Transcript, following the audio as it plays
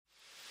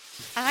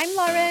I'm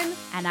Lauren.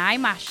 And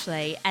I'm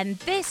Ashley. And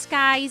this,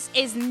 guys,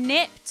 is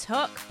Nip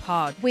Tuck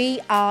Pod. We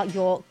are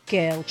your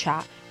girl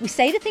chat. We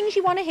say the things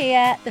you want to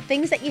hear, the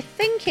things that you're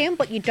thinking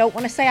but you don't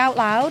want to say out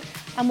loud.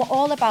 And we're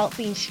all about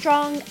being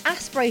strong,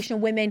 aspirational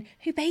women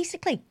who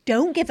basically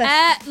don't give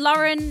a...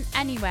 Lauren,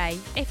 anyway,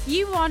 if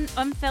you want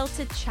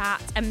unfiltered chat,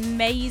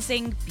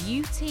 amazing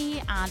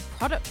beauty and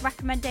product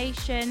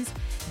recommendations,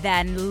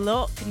 then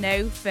look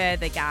no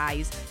further,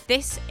 guys.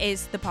 This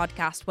is the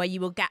podcast where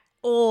you will get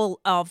all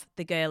of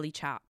the girly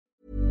chat.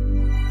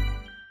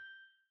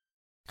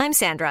 I'm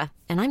Sandra,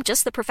 and I'm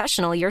just the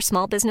professional your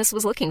small business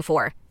was looking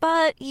for.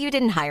 But you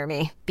didn't hire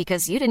me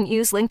because you didn't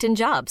use LinkedIn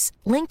Jobs.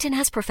 LinkedIn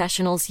has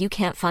professionals you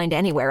can't find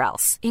anywhere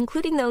else,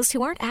 including those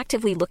who aren't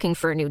actively looking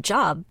for a new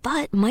job,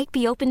 but might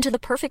be open to the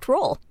perfect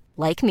role,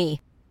 like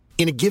me.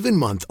 In a given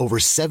month, over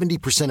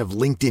 70% of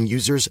LinkedIn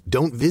users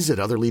don't visit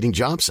other leading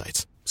job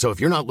sites. So if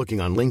you're not looking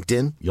on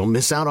LinkedIn, you'll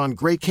miss out on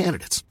great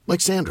candidates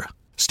like Sandra.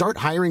 Start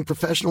hiring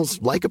professionals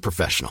like a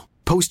professional.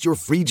 Post your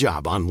free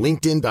job on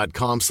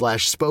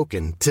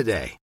linkedin.com/spoken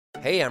today.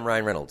 Hey, I'm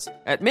Ryan Reynolds.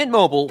 At Mint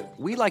Mobile,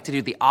 we like to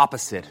do the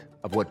opposite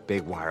of what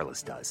Big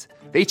Wireless does.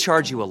 They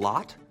charge you a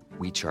lot,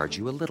 we charge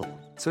you a little.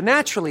 So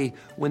naturally,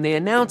 when they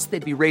announced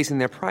they'd be raising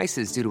their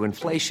prices due to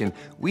inflation,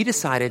 we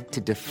decided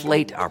to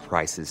deflate our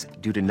prices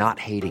due to not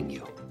hating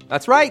you.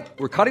 That's right.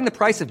 We're cutting the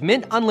price of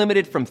Mint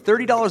Unlimited from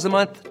 $30 a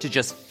month to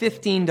just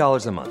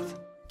 $15 a month.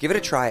 Give it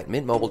a try at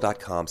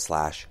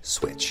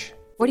mintmobile.com/switch.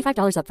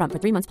 $45 up front for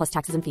 3 months plus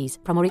taxes and fees.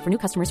 Promo rate for new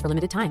customers for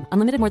limited time.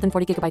 Unlimited more than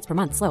 40 gigabytes per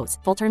month. Slows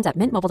full terms at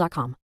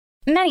mintmobile.com.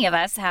 Many of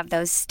us have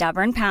those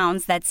stubborn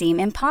pounds that seem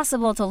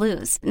impossible to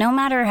lose, no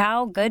matter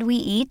how good we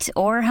eat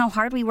or how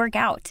hard we work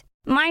out.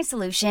 My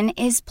solution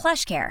is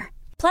PlushCare.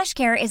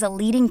 PlushCare is a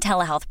leading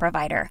telehealth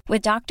provider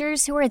with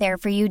doctors who are there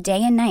for you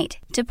day and night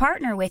to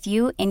partner with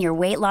you in your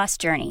weight loss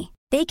journey.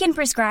 They can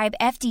prescribe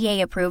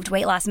FDA-approved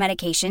weight loss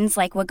medications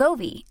like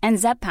Wegovy and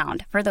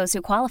Zepbound for those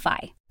who qualify.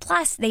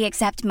 Plus, they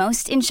accept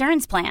most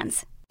insurance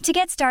plans. To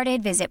get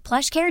started, visit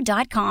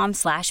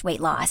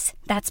plushcare.com/weightloss.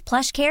 That's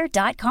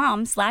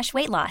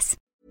plushcare.com/weightloss.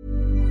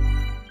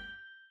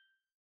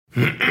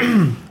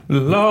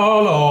 La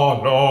la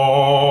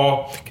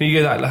la. Can you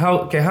go that?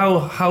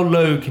 How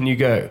low can you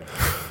go?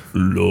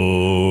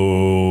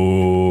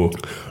 Low.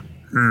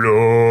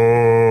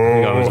 Low. I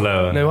think I was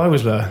lower. No, I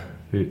was lower.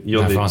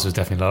 France was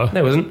definitely lower. No,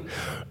 it wasn't.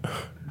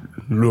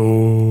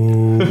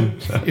 Low.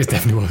 It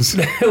definitely was.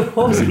 No, it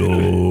wasn't.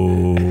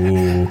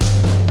 Low.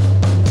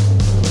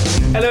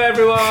 Hello,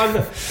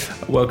 everyone.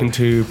 Welcome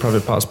to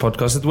Private Parts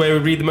Podcast. It's the way we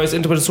read the most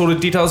intimate and sordid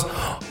details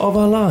of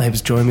our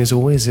lives. Joining me as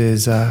always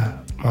is what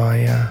are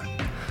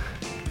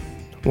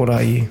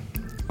you?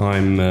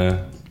 I'm.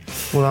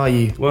 What are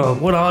you? Well,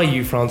 what are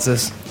you,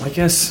 Francis? I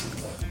guess.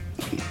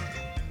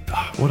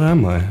 What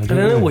am I? I don't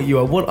know what you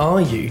are. What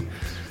are you?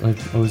 I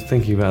was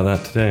thinking about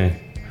that today.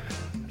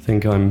 I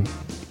think I'm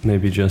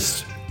maybe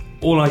just.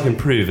 All I can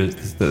prove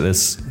is that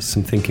there's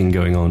some thinking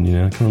going on. You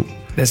know, I can't.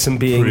 There's some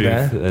being prove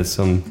there. That there's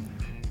some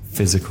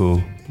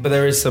physical. But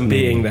there is some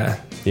being there.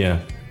 Yeah,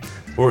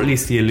 or at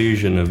least the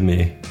illusion of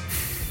me.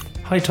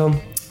 Hi,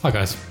 Tom. Hi,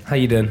 guys. How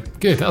you doing?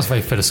 Good. That was a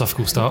very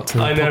philosophical start to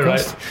the I know, podcast.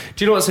 right?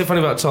 Do you know what's so funny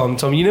about Tom?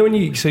 Tom, you know when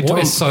you...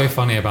 What is so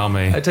funny about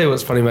me? I tell you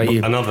what's funny about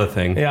you. Another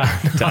thing. Yeah.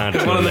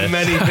 One of the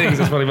many things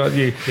that's funny about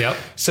you. Yep.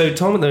 So,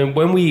 Tom, at the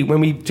moment,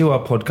 when we do our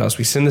podcast,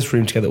 we sit in this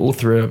room together, all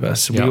three of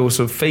us. Yep. We all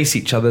sort of face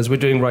each other, as we're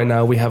doing right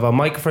now. We have our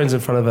microphones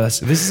in front of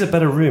us. This is a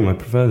better room. I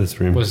prefer this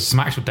room. Well, there's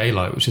some actual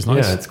daylight, which is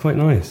nice. Yeah, it's quite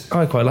nice.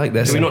 I quite like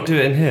this. Can we not do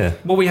it in here?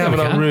 What we have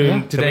in our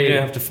room today... today... We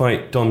don't have to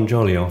fight Don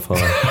Jolly off our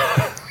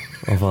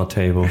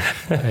table.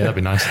 Yeah, that'd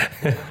be nice.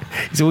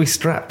 He's always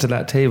strapped to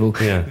that table.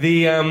 Yeah.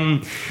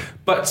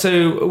 But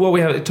so what we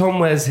have, Tom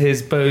wears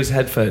his Bose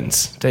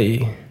headphones, don't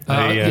you?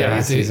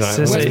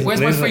 Where's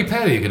my free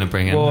pair you're going to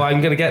bring in? Well,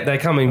 I'm going to get there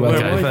coming. Where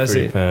are my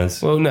free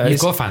pairs? Well, no, you've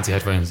got fancy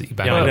headphones that you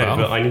bang on about.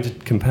 But I need to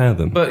compare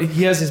them. But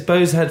he has his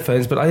Bose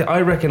headphones. But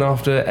I reckon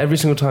after every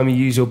single time you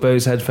use your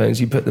Bose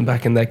headphones, you put them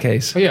back in their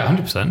case. Oh yeah,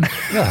 100%.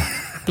 Yeah.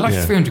 Like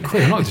 300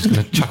 quid. I'm not just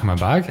going to chuck them in my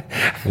bag.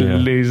 Yeah.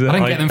 Loser. I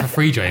don't get them for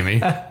free,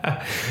 Jamie.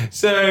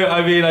 So,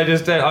 I mean, I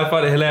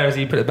find it hilarious that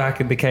you put it back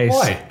in the case.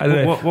 Why? I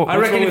don't know. I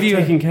reckon if you're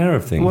taking care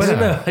of things. Well, I don't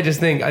know. I just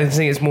think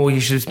it's more,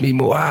 you should just be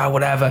more,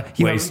 whatever.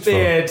 You have a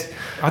beard.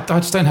 I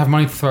just don't have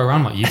money to throw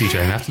around like you do,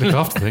 Jamie. I have to look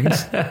after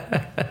things.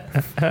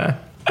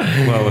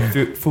 Well,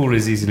 a fool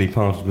is easily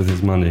parted with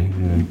his money. You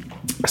know.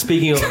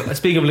 Speaking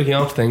of looking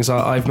after things,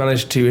 I've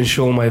managed to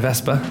insure my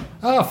Vespa.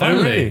 Oh,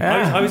 finally!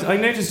 Yeah. I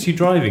noticed you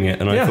driving it,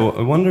 and I thought,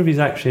 I wonder if he's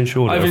actually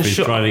insured it, or if he's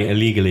driving it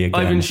illegally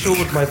again. I've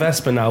insured my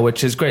Vespa now,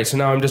 which is great. So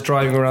now I'm just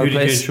driving around. Who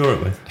did you insure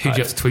it with? Who did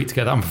you have to tweet to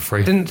get that one for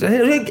free?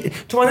 I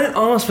don't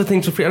ask for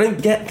things for free. I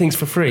don't get things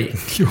for free.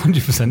 You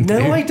 100% do.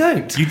 No, I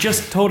don't. You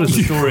just told us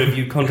the story of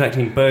you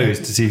contacting Bose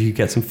to see if you could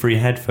get some free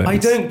headphones. I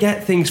don't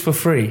get things for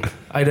free.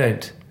 I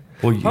don't.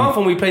 Apart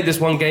from we played this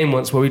one game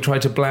once where we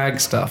tried to blag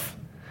stuff,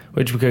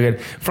 which we could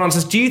get.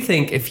 Francis, do you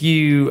think if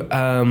you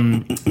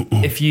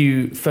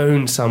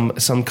phoned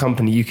some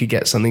company, you could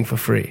get something for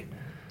free?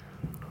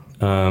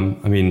 I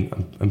mean,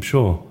 I'm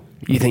sure.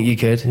 You think you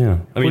could? Yeah.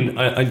 I mean,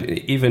 I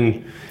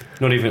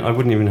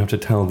wouldn't even have to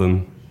tell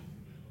them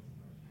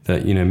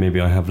that, maybe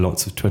I have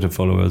lots of Twitter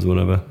followers or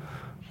whatever.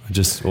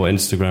 Or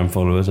Instagram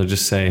followers. I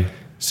just say...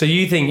 So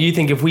you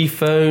think if we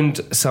phoned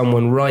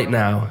someone right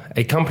now,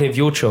 a company of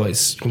your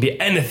choice, can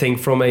be anything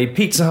from a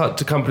Pizza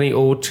Hut company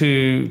or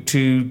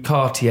to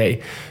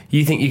Cartier,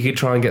 you think you could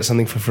try and get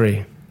something for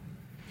free?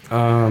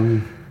 I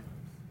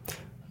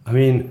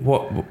mean,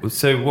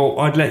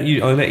 I'd let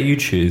you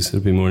choose.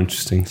 It'd be more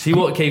interesting. See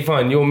what? Okay,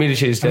 fine. You want me to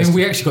choose? I mean,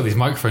 we actually got these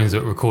microphones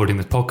that we're recording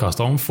this podcast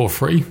on for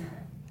free.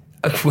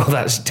 Well,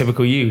 that's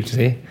typical you.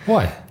 See?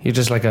 Why? You're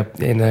just like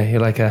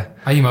you're like a.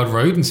 I emailed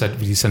Rode and said,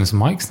 "Would you send us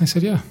some mics?" And they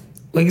said, "Yeah."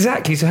 Well,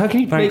 exactly. So how can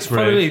you Thanks, make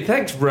fun of me?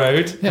 Thanks,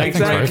 Rode. Yeah, exactly.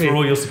 thanks, Rode. For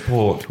all your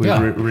support, it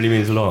really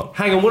means a lot.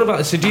 Hang on. What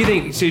about? So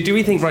do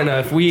we think right now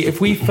if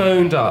we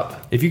phoned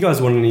up? If you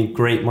guys want any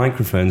great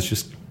microphones,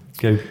 just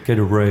go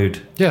to Rode.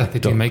 Yeah, they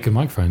do make good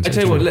microphones. I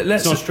tell you what.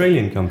 It's an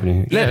Australian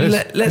company.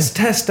 Let's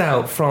test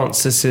out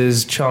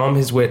Francis's charm,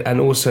 his wit, and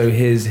also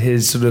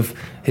his sort of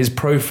his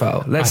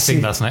profile. I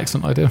think that's an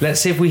excellent idea. Let's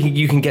see if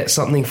you can get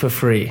something for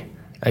free.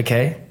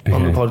 Okay,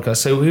 on the podcast.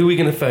 So who are we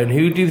going to phone?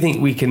 Who do you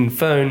think we can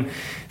phone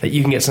that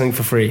you can get something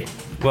for free?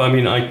 Well, I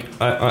mean,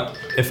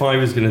 if I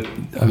was going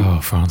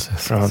to...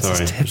 Francis,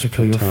 sorry,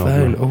 typical your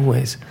phone,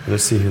 always.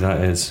 Let's see who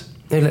that is.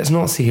 No, let's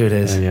not see who it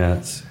is. Yeah,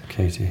 it's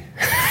Katie.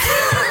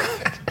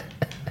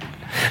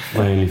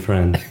 My only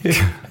friend.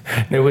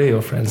 No, we're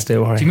your friends,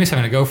 don't worry. do you miss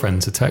having a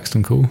girlfriend to text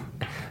and call?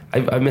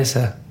 I miss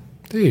her.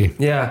 Do you?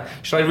 Yeah.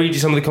 Should I read you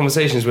some of the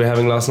conversations we were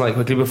having last night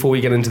quickly before we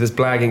get into this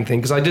blagging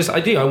thing? Because I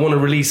want to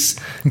release...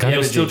 Okay.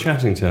 You're still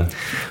chatting to her?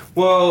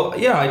 Well,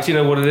 yeah, do you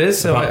know what it is?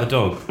 So About the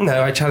dog?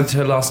 No, I chatted to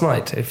her last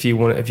night, if you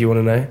want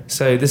to know.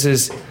 So this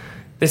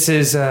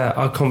is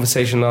our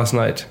conversation last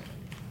night.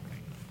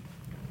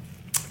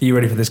 Are you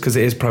ready for this? Because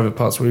it is Private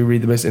Parts where we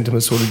read the most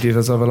intimate, sordid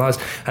details of our lives.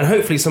 And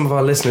hopefully some of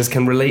our listeners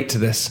can relate to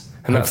this.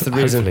 And that's the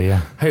reason. Hopefully,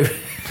 yeah.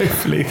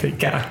 Hopefully they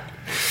can.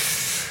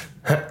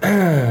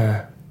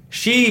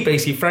 She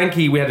basically,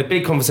 Frankie, we had a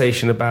big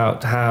conversation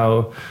about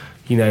how,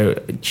 we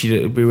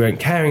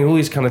weren't caring, all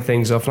these kind of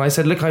things off. And I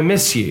said, look, I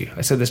miss you.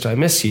 I said this to her, I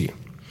miss you.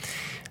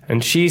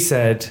 And she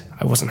said,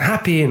 I wasn't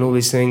happy and all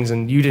these things,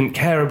 and you didn't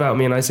care about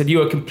me. And I said,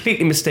 you are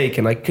completely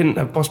mistaken. I couldn't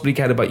have possibly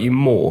cared about you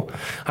more.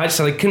 I just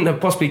said, I couldn't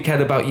have possibly cared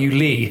about you,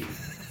 Lee.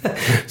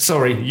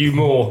 Sorry, you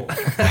more.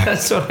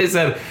 That's what I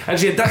said. And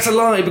she said, that's a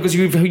lie, because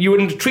you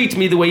wouldn't have treated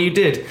me the way you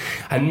did.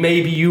 And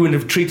maybe you wouldn't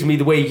have treated me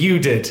the way you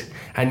did.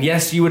 And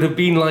yes, you would have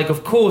been like,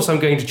 of course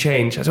I'm going to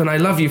change. I said, I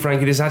love you,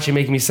 Frankie, this is actually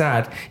making me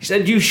sad. She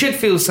said, you should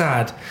feel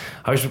sad.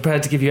 I was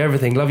prepared to give you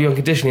everything, love you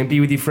unconditionally and be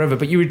with you forever,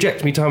 but you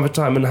reject me time after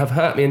time and have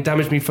hurt me and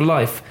damaged me for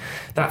life.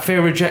 That fear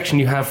of rejection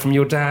you have from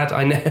your dad,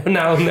 I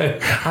now know,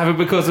 I have it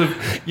because of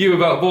you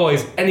about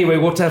boys. Anyway,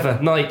 whatever,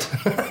 night.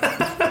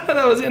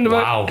 That was the end of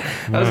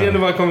was the end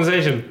of my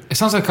conversation. It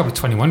sounds like a couple of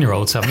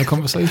 21-year-olds having a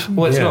conversation.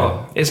 Well, it's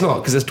not. It's not,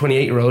 because there's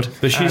 28-year-old.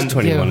 But she's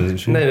 21, isn't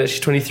she? No, she's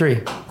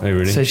 23. Oh,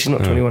 really? So she's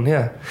not 21,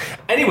 yeah.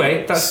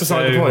 Anyway, that's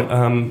beside the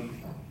point.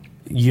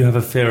 You have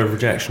a fear of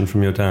rejection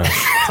from your dad.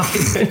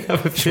 I don't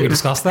have a fear. Should we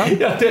discuss that?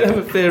 Yeah, I don't have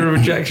a fear of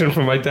rejection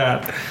from my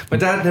dad. My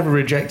dad never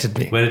rejected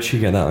me. Where did she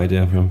get that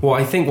idea from? Well,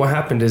 I think what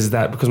happened is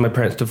that because my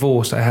parents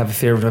divorced, I have a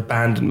fear of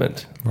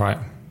abandonment. Right.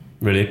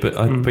 Really?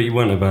 But you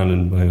weren't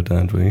abandoned by your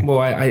dad, were you? Well,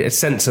 I a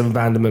sense of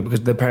abandonment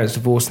because their parents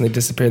divorced and they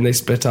disappeared and they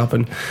split up,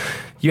 and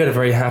you had a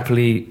very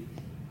happily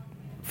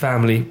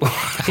family.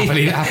 Happily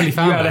family. You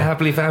had a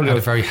happily family. I had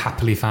a very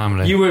happily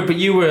family. You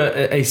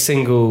were a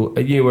single.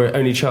 You were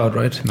only child,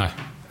 right? No.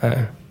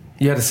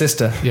 You had a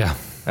sister. Yeah.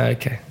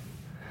 Okay.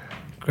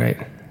 Great.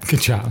 Good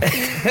job.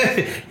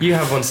 You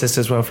have one sister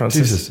as well,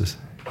 Francis. 2 sisters.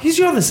 Who's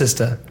your other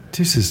sister?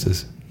 2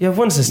 sisters. You have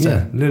one sister.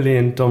 Yeah, Lily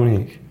and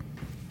Dominique.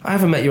 I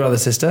haven't met your other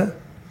sister.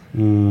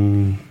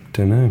 Don't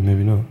know,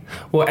 maybe not.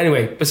 Well,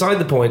 anyway, beside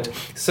the point.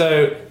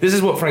 So this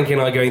is what Frankie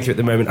and I are going through at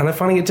the moment, and I'm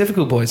finding it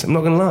difficult, boys. I'm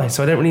not going to lie.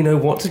 So I don't really know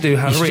what to do,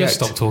 how You to should react.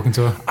 just stop talking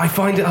to her. I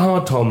find it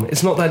hard, Tom.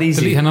 It's not that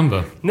easy. Delete her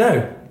number.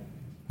 No.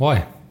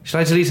 Why? Should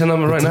I delete her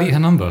number right now? Delete her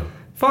number.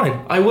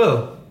 Fine, I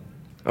will.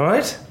 All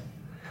right?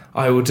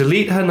 I will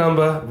delete her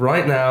number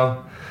right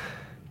now.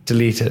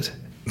 Delete it.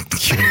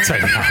 You would say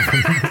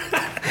that.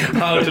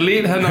 I'll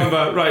delete her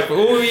number. Right, for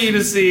all of you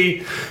to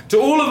see, to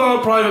all of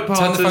our private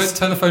partners.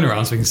 Turn the phone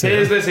around so we can see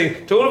Here's it.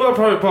 listening. To all of our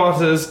private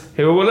partners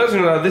who will let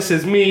you know this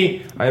is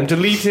me. I am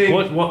deleting.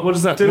 What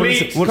is that?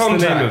 Delete What's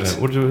contact.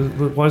 the name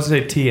of it? Why does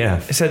it say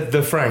TF? It said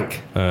the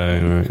Frank. Oh,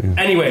 right. Yeah.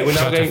 Anyway, we're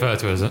now Should I going. refer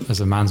to her as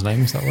a man's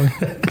name? Is that way?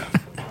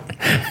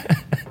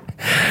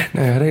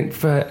 No, I don't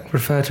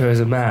refer to her as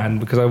a man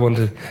because I want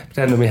to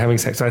pretend on me having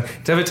sex. Did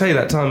I ever tell you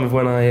that time of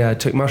when I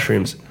took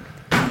mushrooms?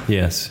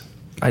 Yes.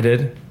 I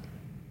did.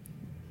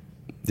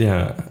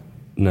 Yeah.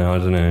 No, I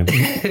don't know.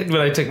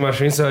 When I took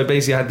mushrooms, so I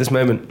basically had this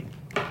moment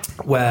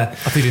where... I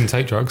think you didn't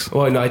take drugs.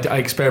 Well, no, I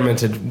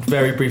experimented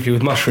very briefly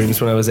with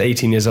mushrooms when I was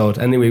 18 years old.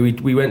 Anyway,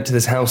 we went to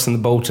this house in the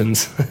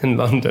Boltons in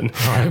London.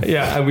 Right.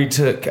 Yeah, and we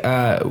took...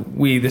 a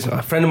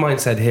friend of mine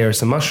said, here are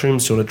some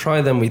mushrooms, do you want to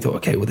try them? We thought,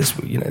 okay, well,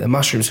 the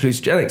mushrooms,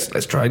 hallucinogenics,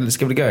 let's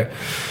give it a go.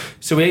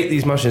 So we ate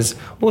these mushrooms.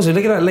 Also,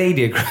 look at that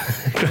lady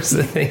across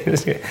the thing.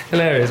 It's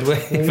hilarious.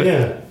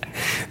 Yeah.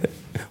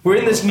 We're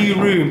in this new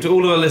room, to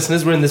all of our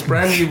listeners, we're in this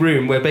brand new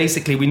room where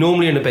basically we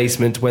normally are in a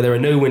basement where there are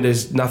no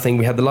windows, nothing,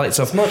 we had the lights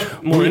off. It's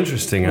much more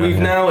interesting out We've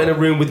here. now in a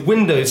room with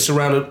windows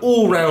surrounded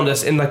all around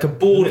us in like a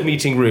board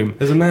meeting room.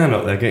 There's a man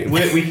up there.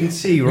 We can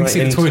see right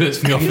see the toilets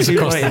from the office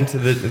across right into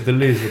the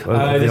loo.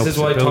 This is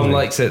why Tom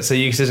likes it, so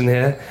you can sit in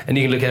here and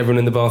you can look at everyone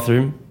in the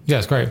bathroom. Yeah,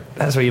 it's great.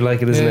 That's why you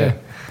like it, isn't Yeah.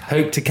 it?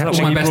 Hope to catch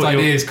All my best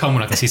ideas come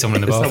when I can see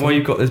someone in the Is that bathroom. why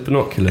you've got those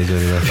binoculars over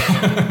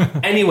there?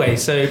 Anyway,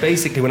 so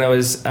basically when I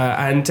was...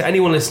 and to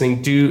anyone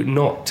listening, do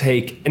not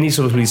take any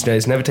sort of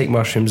hallucinogens. Never take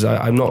mushrooms.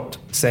 I'm not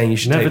saying you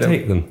should Never take them.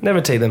 take them?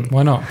 Never take them.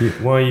 Why not?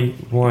 Why?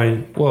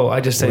 Well,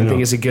 I just don't Why think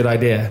not? it's a good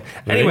idea.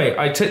 Really? Anyway,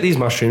 I took these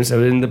mushrooms. I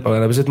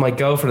was with my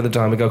girlfriend at the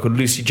time, a girl called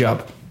Lucy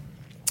Jubb.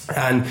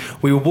 And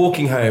we were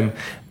walking home,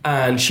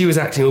 and she was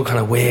acting all kind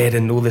of weird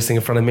and all this thing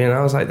in front of me, and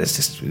I was like,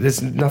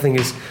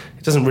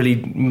 it doesn't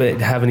really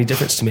have any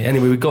difference to me.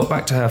 Anyway, we got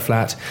back to her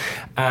flat,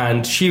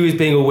 and she was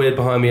being all weird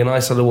behind me, and I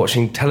started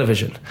watching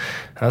television.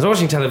 I was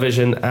watching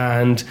television,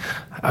 and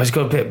I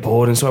got a bit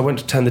bored, and so I went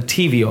to turn the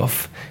TV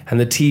off, and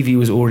the TV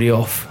was already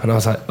off, and I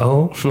was like,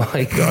 oh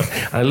my God.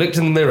 And I looked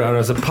in the mirror, and I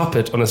was a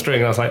puppet on a string,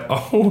 and I was like,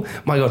 oh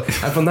my God.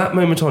 And from that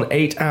moment on,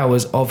 8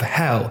 hours of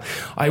hell.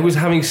 I was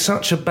having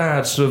such a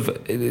bad sort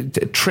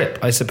of trip,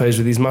 I suppose,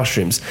 with these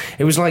mushrooms.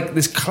 It was like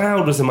this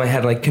cloud was in my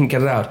head, and I couldn't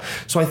get it out.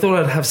 So I thought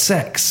I'd have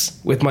sex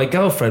with my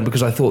girlfriend,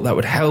 because I thought that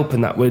would help,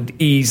 and that would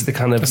ease the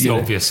kind of... That's the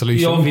obvious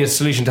solution. The obvious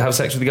solution to have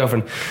sex with your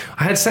girlfriend.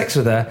 I had sex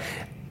with her.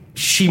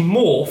 She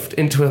morphed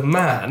into a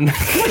man. And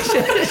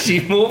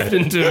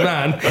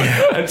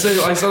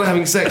so I started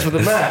having sex with a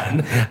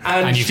man.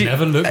 And you've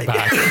never looked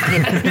back.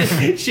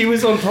 She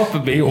was on top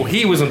of me, or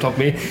he was on top of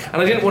me,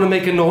 and I didn't want to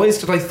make a noise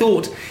because I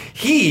thought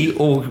he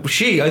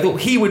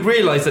would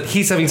realise that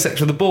he's having sex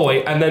with a boy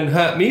and then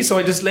hurt me, so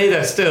I just lay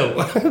there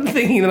still,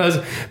 thinking that I was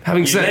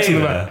having sex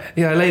with a man.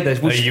 Yeah, I lay there.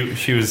 Well,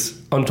 she was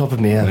on top of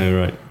me, yeah. Oh,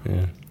 right,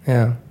 yeah.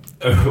 Yeah.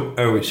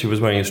 Oh, she was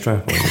wearing a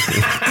strap on.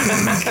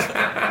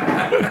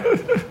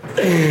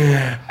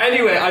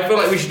 Anyway, I feel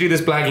like we should do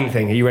this blagging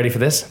thing. Are you ready for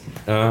this?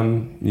 I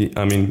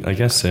mean, I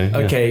guess so. Yeah.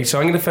 Okay, so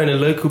I'm going to phone a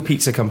local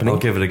pizza company. I'll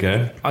give it a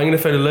go. I'm going to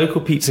phone a local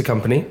pizza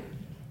company,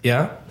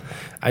 yeah?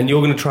 And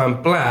you're going to try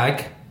and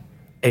blag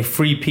a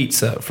free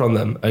pizza from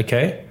them,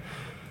 okay?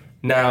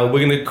 Now,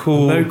 we're going to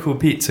call... A local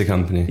pizza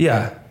company?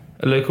 Yeah,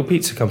 a local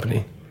pizza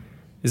company.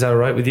 Is that all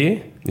right with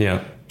you?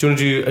 Yeah. Do you want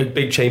to do a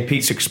big chain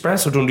Pizza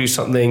Express, or do you want to do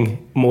something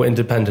more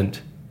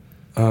independent?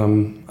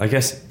 I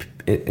guess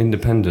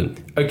independent.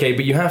 Okay,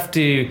 but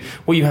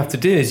what you have to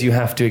do is you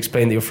have to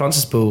explain that you're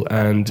Francis Poole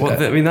and...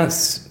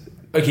 that's...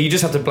 Okay, you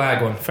just have to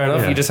blag one. Fair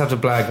enough, Yeah. You just have to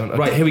blag one.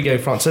 Right, here we go,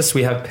 Francis.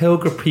 We have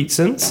Pilgrim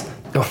Pizzans.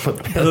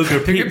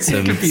 Pilgrim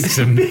Pizzans.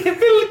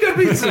 Pilgrim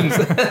Pizzans.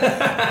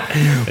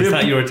 Is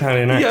that your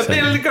Italian Yeah, accent?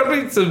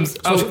 Pilgrim Pizzans.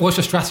 So what's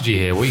your strategy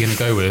here? What are you going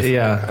to go with?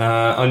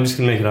 Yeah. I'm just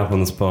going to make it up on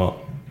the spot.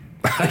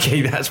 Okay,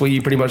 that's what you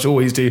pretty much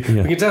always do.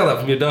 Yeah. We can tell that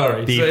from your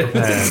diary. Be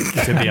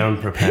prepared to be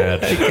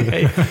unprepared.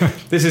 Okay.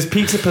 This is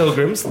Pizza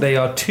Pilgrims. They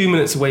are 2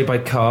 minutes away by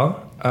car.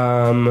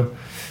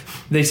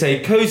 They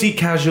say cozy,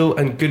 casual,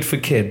 and good for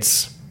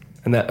kids.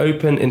 And they're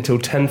open until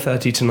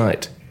 10:30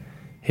 tonight.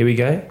 Here we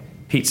go.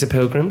 Pizza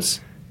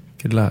Pilgrims.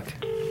 Good luck.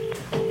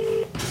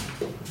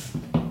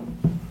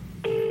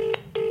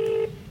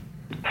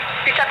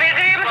 Pizza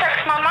Pilgrim,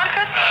 Small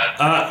Market?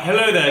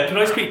 Hello there. Can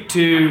I speak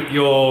to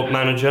your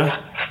manager?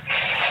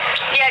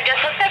 Yeah,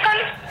 just a second.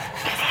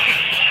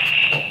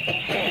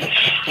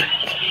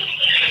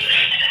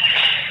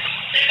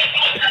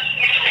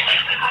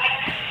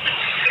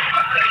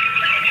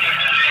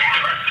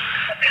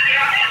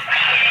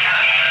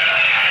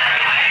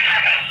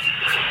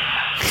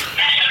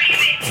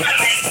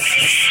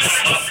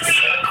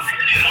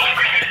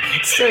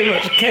 So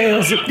much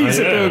chaos at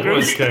Pizza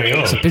Pilgrims. What's going on?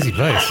 It's a busy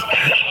place.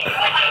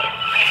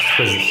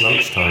 Because it's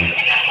lunchtime.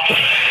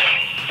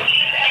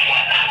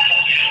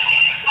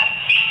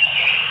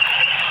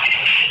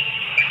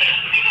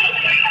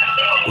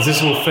 Is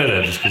this all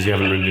filler just because you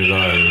haven't written your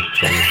diary?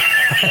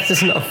 This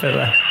is not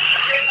filler.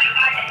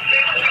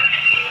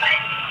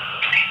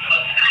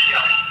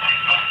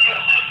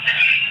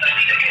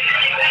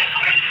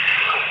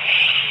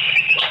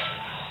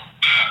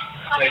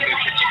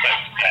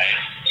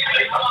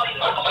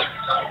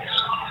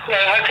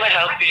 How can I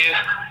help you?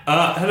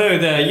 Hello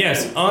there.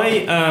 Yes,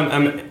 I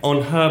am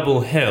on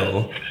Herbal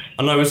Hill,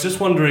 and I was just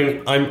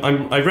wondering.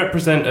 I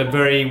represent a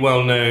very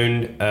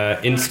well-known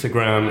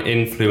Instagram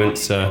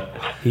influencer.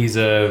 He's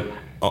a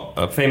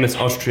famous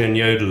Austrian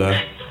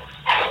yodeler.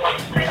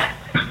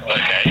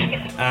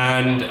 Okay.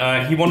 And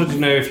he wanted to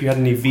know if you had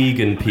any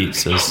vegan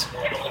pizzas.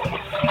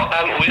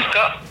 We've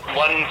got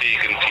one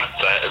vegan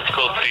pizza. It's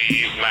called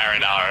the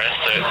marinara.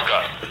 So it's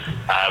got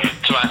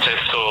tomato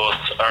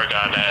sauce, oregano,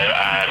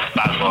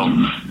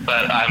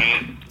 But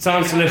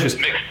sounds delicious.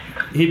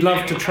 He'd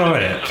love to try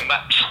it. To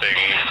match things,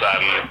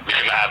 we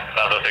can add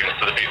other things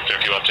to the pizza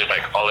if you wanted,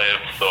 like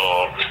olives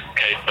or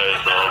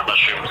capers or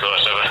mushrooms or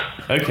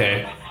whatever.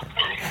 Okay.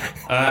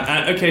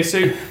 Okay,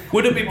 so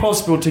would it be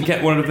possible to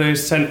get one of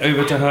those sent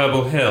over to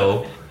Herbal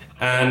Hill,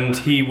 and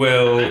he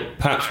will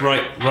perhaps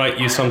write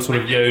you some sort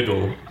of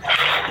yodel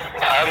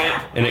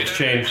in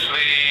exchange?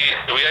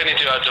 We only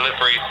do our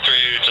delivery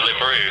through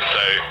Deliveroo,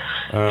 so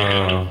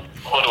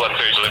order one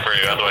through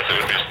Deliveroo, otherwise it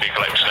would just be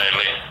collection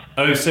only.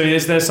 Oh, so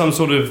is there some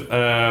sort of, we'll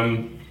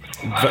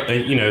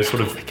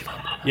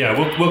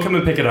come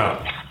and pick it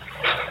up.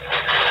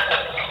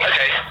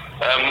 Okay,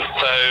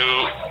 so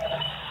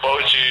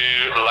what would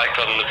you like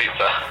on the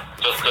pizza?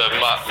 Just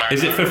a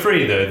Is it for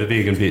free, though, the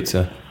vegan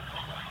pizza?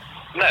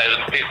 No,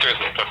 the pizza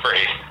isn't for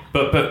free.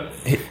 But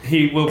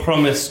he will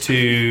promise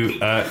to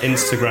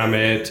Instagram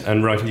it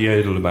and write a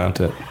yodel about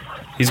it.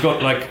 He's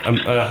got like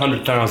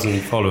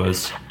 100,000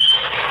 followers.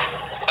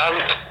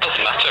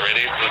 Doesn't matter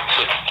really.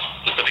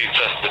 It's the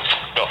pizza. It's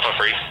not for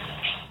free.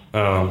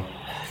 Oh,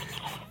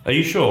 are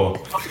you sure?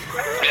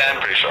 Yeah, I'm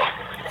pretty sure.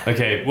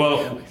 Okay.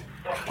 Well,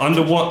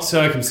 under what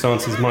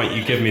circumstances might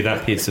you give me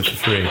that pizza for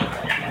free? None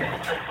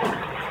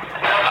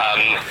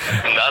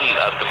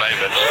at the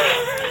moment.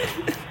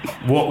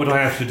 What would I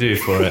have to do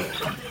for it?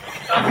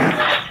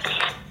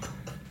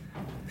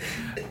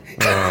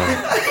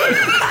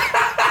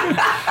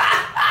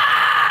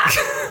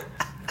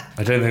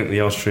 I don't think the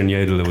Austrian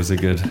yodeler was a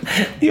good...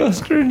 The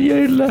Austrian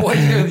yodeler. What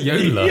are you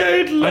doing, the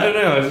yodeler? I don't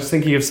know, I was just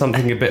thinking of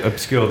something a bit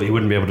obscure that you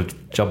wouldn't be able to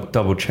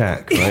double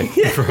check, right?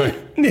 Right.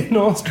 An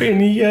Austrian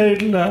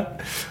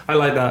yodeler. I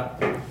like that.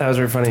 That was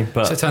very funny.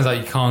 But So it turns out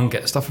you can't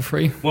get stuff for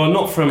free? Well,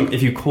 not from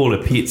if you call a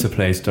pizza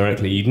place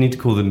directly. You'd need to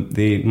call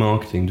the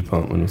marketing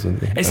department or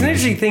something. it's an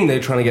interesting thing, though,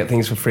 trying to get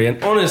things for free.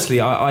 And honestly,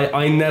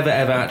 I never,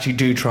 ever actually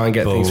do try and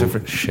get things for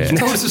free. Shit. You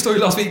told us a story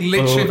last week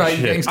literally about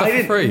you getting stuff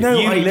for free. No,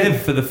 You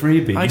live for the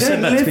freebie. I You don't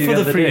said that live to me for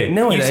the the other freebie. day.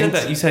 No, I you said don't.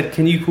 that. You said,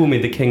 "Can you call me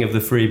the king of the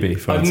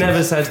freebie?" I've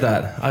never said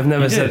that. I've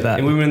never said that.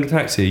 And we were in the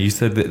taxi. You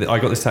said that I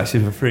got this taxi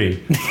for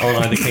free.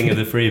 Aren't I the king of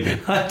the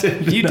freebie? I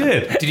didn't. You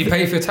did. Did you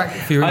pay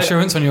for your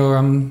insurance on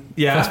your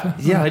Vespa?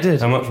 Yeah, I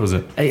did. How much was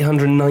it?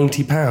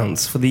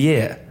 £890 for the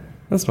year.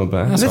 That's not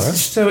bad. This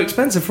is so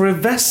expensive for a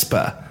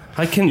Vespa.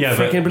 I can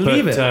freaking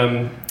believe it.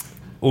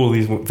 All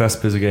these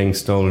Vespas are getting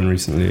stolen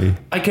recently.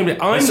 I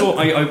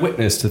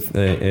witnessed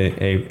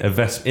a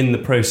Vespa in the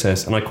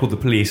process, and I called the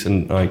police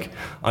and I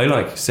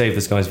saved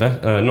this guy's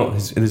not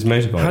his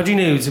motorbike. How do you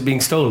know it's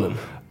being stolen?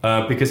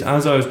 Because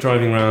as I was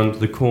driving around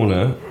the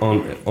corner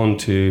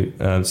onto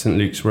St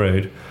Luke's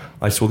Road,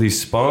 I saw these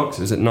sparks.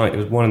 It was at night. It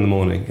was 1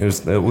 a.m. It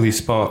was all these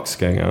sparks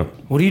going out.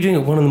 What are you doing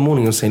at 1 a.m.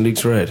 on St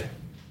Luke's Road?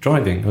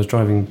 Driving. I was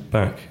driving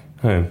back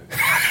home.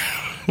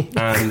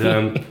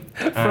 And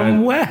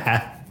from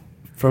where?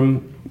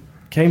 From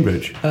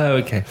Cambridge. Oh,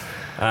 okay.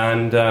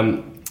 And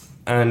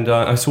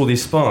I saw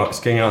these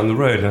sparks going out on the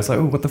road, and I was like,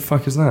 "Oh, what the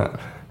fuck is that?"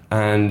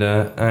 And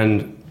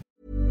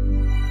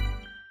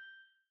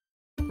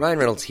Ryan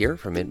Reynolds here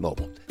from Mint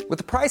Mobile. With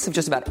the price of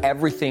just about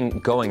everything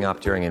going up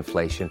during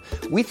inflation,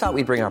 we thought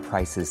we'd bring our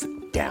prices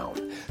down.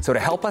 So to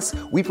help us,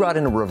 we brought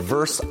in a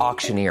reverse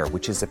auctioneer,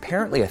 which is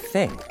apparently a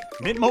thing.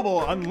 Mint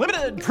Mobile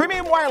Unlimited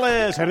Premium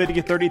Wireless. How to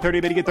get 30,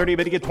 30, bit to get 30,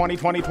 bit to get 20,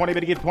 20, 20, bit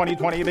to get 20,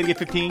 20, bit to get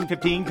 15,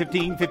 15,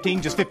 15,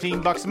 15, just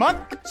 $15 a month?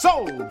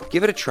 Sold!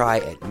 Give it a try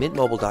at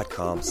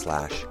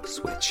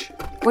mintmobile.com/switch.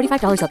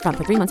 $45 up front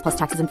for 3 months plus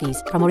taxes and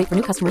fees. Promo rate for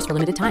new customers for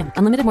limited time.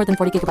 Unlimited more than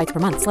 40 gigabytes per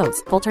month. Slows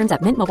full terms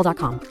at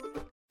mintmobile.com.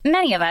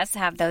 Many of us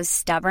have those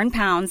stubborn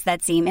pounds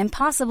that seem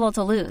impossible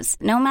to lose,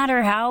 no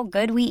matter how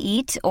good we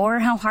eat or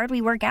how hard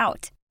we work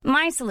out.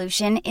 My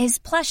solution is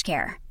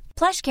PlushCare.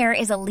 PlushCare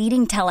is a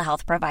leading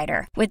telehealth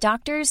provider with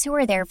doctors who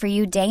are there for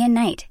you day and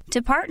night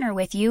to partner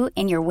with you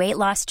in your weight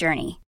loss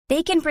journey.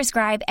 They can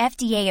prescribe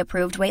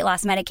FDA-approved weight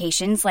loss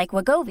medications like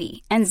Wegovy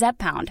and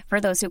Zepbound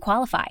for those who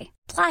qualify.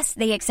 Plus,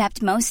 they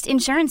accept most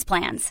insurance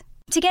plans.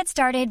 To get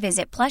started,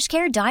 visit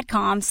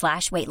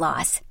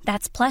plushcare.com/weightloss.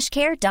 That's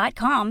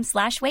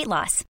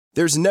plushcare.com/weightloss.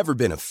 There's never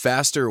been a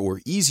faster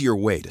or easier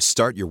way to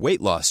start your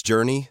weight loss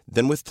journey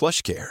than with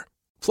PlushCare.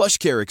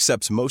 PlushCare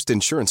accepts most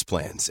insurance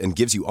plans and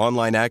gives you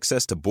online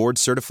access to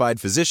board-certified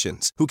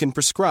physicians who can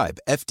prescribe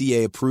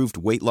FDA-approved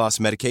weight loss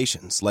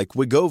medications like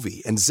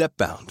Wegovy and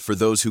Zepbound for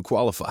those who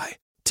qualify.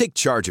 Take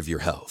charge of your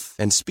health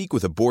and speak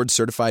with a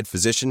board-certified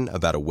physician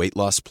about a weight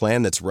loss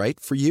plan that's right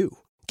for you.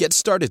 Get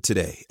started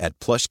today at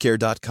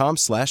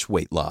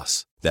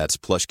plushcare.com/weightloss. That's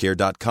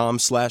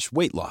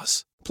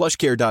plushcare.com/weightloss.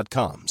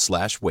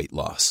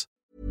 plushcare.com/weightloss.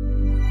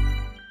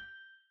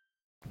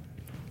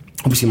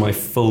 obviously my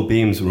full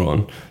beams were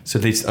on, so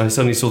I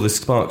suddenly saw the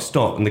spark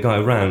stop, and the guy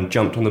around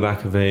jumped on the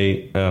back of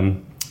a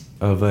motoped.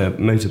 A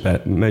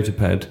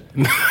motoped?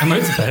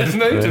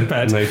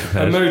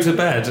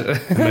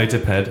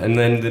 And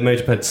then the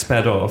motoped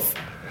sped off,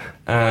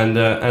 and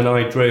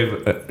I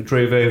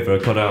drove over,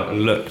 got out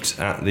and looked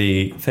at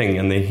the thing,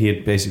 and he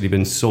had basically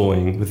been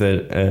sawing with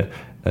a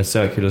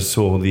circular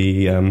saw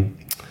the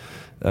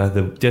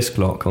disc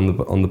lock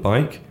on the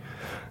bike,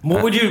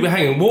 What would you have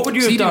you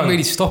done? didn't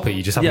really stop it,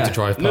 you just happened to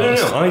drive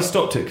past. No, I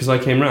stopped it because I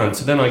came round.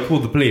 So then I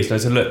called the police and I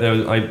said, look,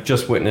 I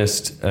just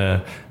witnessed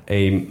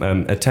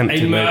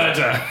attempted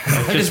murder.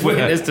 I just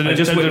witnessed an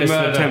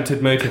attempted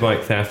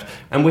motorbike theft,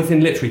 and within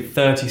literally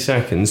 30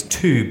 seconds,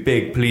 2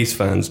 big police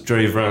vans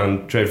drove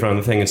around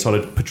the thing and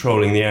started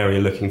patrolling the area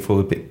looking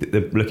for the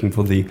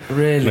motorbike.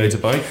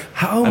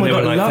 Oh and my they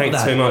God, were like, I love thanks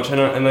that. so much.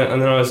 And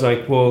then I was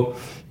like, well,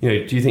 do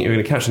you think you're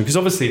going to catch them? Because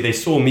obviously they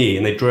saw me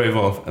and they drove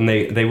off, and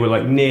they were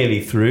like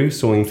nearly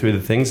sawing through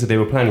the thing, so they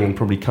were planning on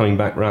probably coming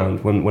back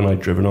round when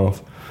I'd driven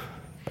off.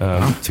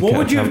 What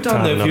would you have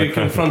done though if you had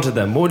confronted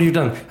them? What would you have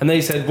done? And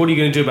they said, "What are you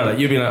going to do about it?"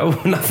 You'd be like, "Oh,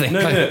 nothing."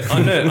 I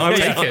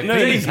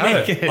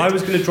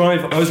was going to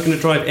drive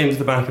into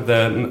the back of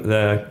their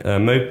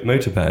moped.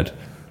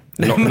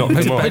 Not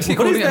moped. What is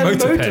their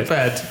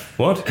moped?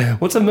 What?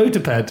 What's a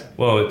moped?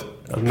 Well,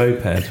 a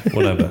moped,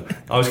 whatever.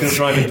 I was going to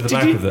drive into the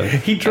back of them.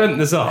 He dreamt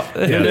this up.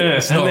 No,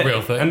 it's not a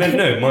real thing. And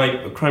then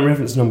my crime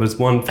reference number is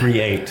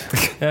 138.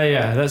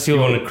 Yeah, that's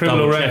your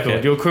criminal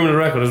record. Your criminal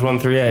record is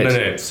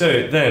 138. No.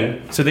 So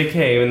they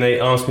came and they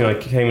asked me. I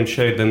came and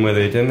showed them where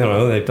they'd done. They're like,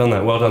 "Oh, they've done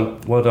that.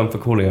 Well done for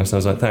calling us." And I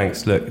was like,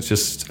 "Thanks. Look, it's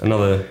just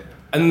another."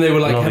 And they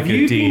were like, "Have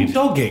you been deed.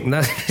 dogging?"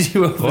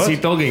 You were obviously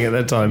dogging at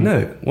that time.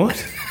 No,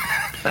 what?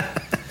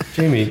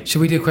 Jamie,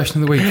 should we do a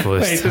question of the week for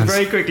this? Wait, just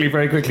very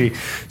quickly.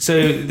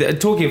 So,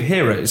 talking of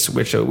heroes,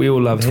 which we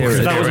all love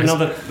heroes. That was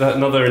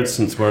another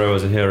instance where I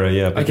was a hero.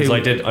 Yeah, because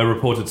I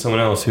reported someone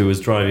else who was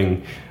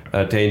driving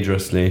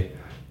dangerously.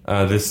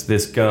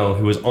 This girl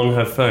who was on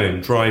her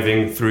phone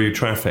driving through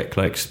traffic,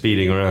 like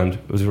speeding around.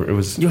 It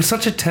was. You're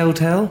such a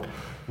telltale.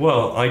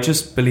 Well, I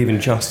just believe in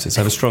justice.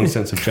 I have a strong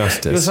sense of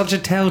justice. You're such a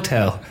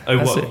telltale. Oh,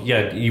 what?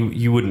 Yeah,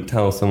 you wouldn't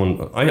tell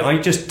someone. I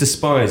just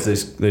despise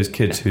those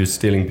kids who are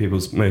stealing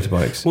people's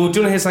motorbikes. Well, do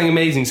you want to hear something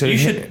amazing? So you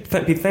should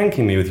be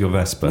thanking me with your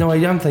Vespa. No, I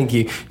am, thank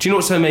you. Do you know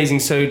what's so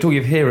amazing? So, talking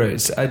of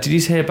heroes, did you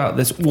hear about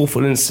this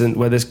awful incident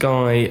where this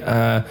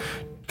guy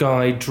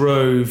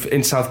drove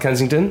in South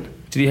Kensington?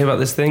 Did you hear about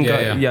this thing?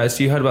 Yeah.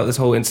 So you heard about this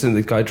whole incident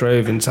the guy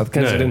drove in South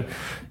Kensington? No.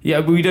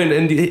 Yeah, but we don't.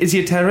 Is he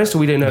a terrorist or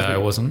we don't know? No,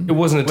 it wasn't. It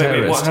wasn't a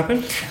terrorist. Wait, what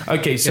happened?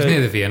 Okay, so it's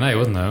near the V&A,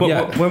 wasn't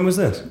it? When was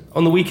this?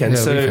 On the weekend.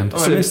 Yeah, weekend.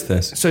 I missed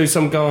this. So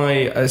some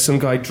guy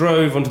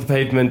drove onto the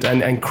pavement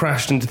and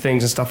crashed into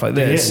things and stuff like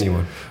this. Did he hit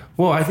anyone?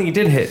 Well, I think he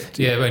did hit.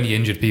 Yeah, but only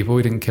injured people.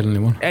 He didn't kill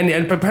anyone. And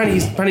apparently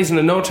he's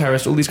a no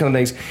terrorist. All these kind of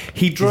things.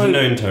 He drove. He's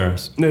a known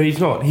terrorist. No, he's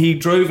not. He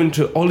drove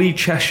into Ollie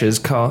Cheshire's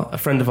car, a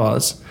friend of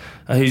ours.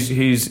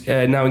 Who's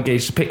now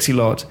engaged to Pixie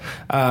Lott,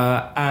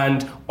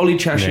 and Ollie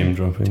Cheshire. Name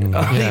dropping.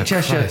 Ollie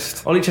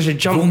Cheshire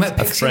jumped. Met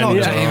Pixie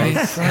Lott, Jamie.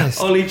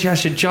 Ollie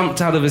Cheshire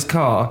jumped out of his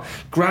car,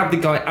 grabbed the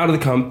guy out of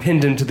the car, and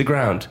pinned him to the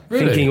ground,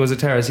 thinking he was a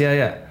terrorist.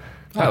 Yeah.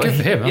 Oh, good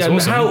for him. That's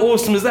awesome. How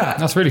awesome is that?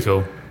 That's really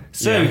cool.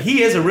 So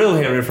he is a real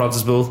hero,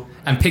 Francis Bull.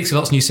 And Pixie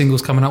Lott's new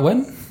single's coming out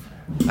when?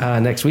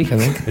 Next week, I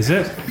think. Is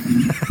it?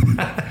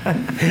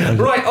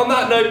 Right. On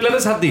that note, let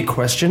us have the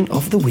question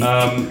of the week.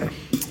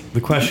 The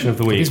question of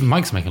the week. These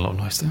mics making a lot of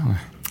noise, don't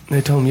they?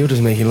 No, Tom, you're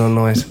just making a lot of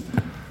noise.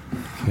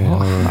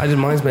 Yeah, I didn't.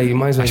 Mine's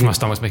making. Actually, my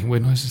stomach's making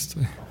weird noises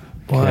today.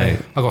 Why?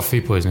 I got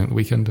food poisoning at the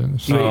weekend.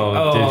 Did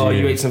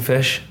you ate some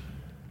fish?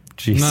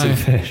 Some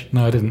fish?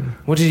 No, I didn't.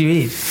 What did you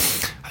eat?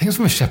 I think it was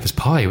from a shepherd's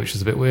pie, which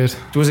is a bit weird.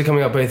 Was it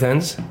coming up both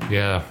ends?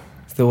 Yeah.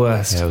 It's the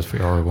worst. Yeah, it was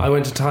pretty horrible. I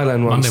went to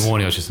Thailand once. Monday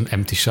morning, I was just an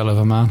empty shell of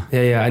a man.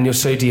 Yeah, and you're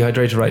so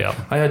dehydrated, right? Yeah.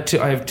 I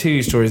have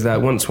two stories there.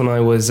 Once when I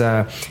was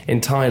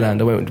in Thailand,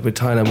 I went to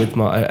Thailand with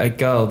a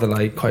girl that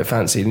I quite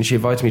fancied, and she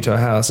invited me to her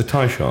house. A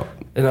Thai shop.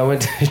 And I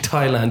went to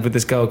Thailand with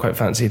this girl I quite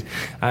fancied.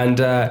 And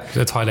was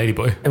it a Thai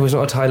ladyboy? It was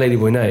not a Thai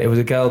ladyboy, no. It was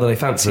a girl that I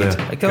fancied.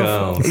 A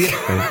girl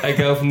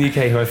from the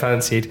UK who I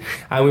fancied.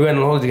 And we went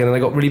on holiday together and I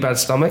got really bad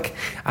stomach.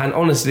 And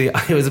honestly,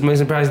 it was the most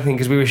embarrassing thing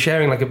because we were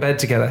sharing like a bed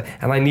together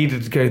and I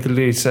needed to go to the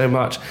loo so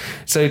much.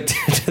 So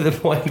to the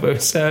point where I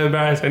was so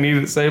embarrassed, I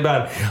needed it so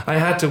bad. I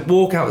had to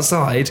walk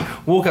outside in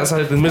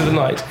the middle of the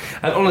night.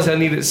 And honestly, I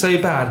needed it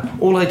so bad.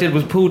 All I did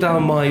was pull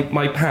down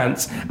my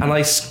pants and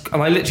I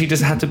literally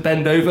just had to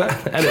bend over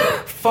and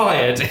it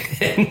fired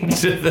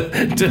into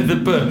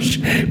the bush.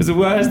 It was the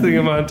worst thing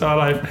in my entire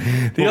life.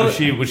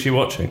 Was she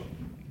watching?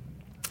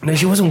 No,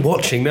 she wasn't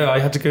watching. No, I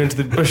had to go into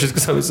the bushes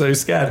because I was so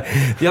scared.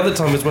 The other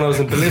time was when I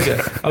was in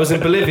Bolivia. I was in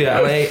Bolivia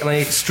and I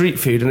ate street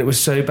food and it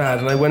was so bad.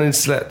 And I went and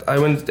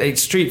ate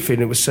street food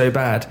and it was so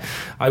bad.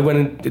 I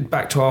went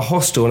back to our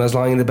hostel and I was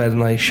lying in the bed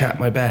and I shat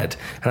my bed.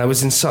 And I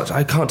was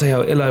I can't tell you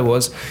how ill I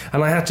was.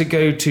 And I had to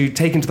go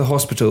taken to the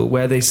hospital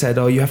where they said,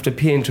 oh, you have to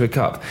pee into a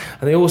cup.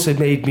 And they also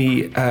made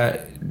me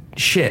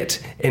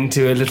shit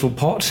into a little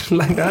pot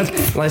like that.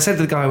 And I said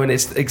to the guy, when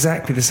it's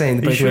exactly the same,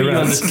 the both way around. You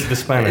understood the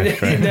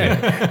Spanish, right?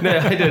 No,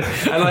 I did.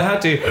 And I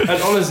had to.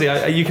 And honestly,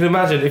 you can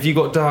imagine if you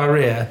got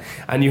diarrhea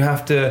and you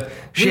have to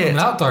shit.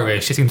 Without diarrhea,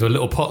 shitting into a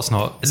little pot's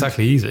not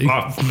exactly easy.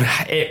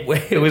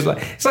 It was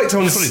like, it's like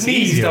someone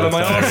sneezed out of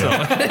my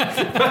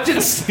arsehole.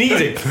 Imagine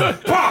sneezing.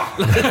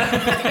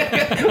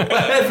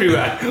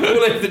 Everywhere.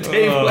 All over the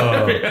table.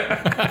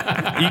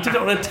 You did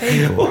it on a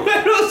table.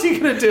 Where else are you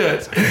going to do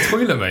it?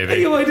 Toilet,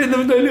 maybe. I did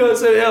the no,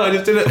 so yeah, I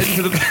just did it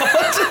into the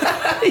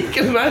pot. You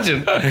can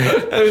imagine.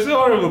 It was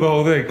horrible, the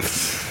whole thing.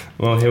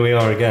 Well, here we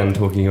are again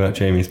talking about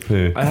Jamie's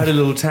poo. I had a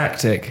little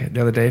tactic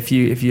the other day. If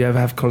you ever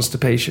have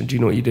constipation, do you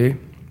know what you do?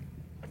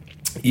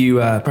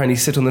 You apparently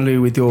sit on the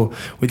loo with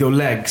your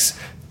legs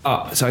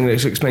up. So I'm going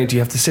to explain to you.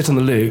 You have to sit on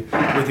the loo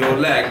with your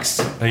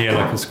legs. Oh yeah,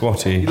 like a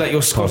squatty. Like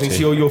you're squatting,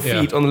 so your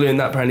feet on the loo, and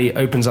that apparently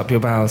opens up your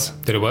bowels.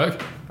 Did it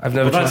work? I've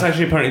never. Well, that's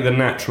actually apparently the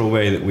natural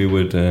way that we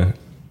would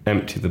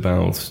empty the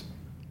bowels.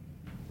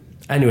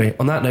 Anyway,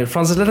 on that note,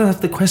 Francis, let us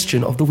have the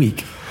question of the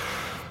week.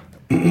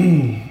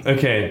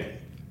 Okay.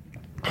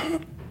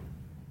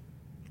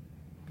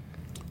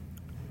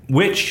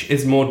 Which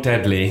is more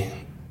deadly?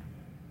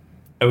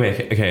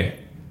 Okay.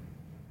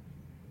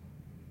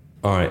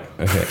 All right,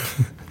 okay.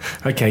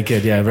 Okay,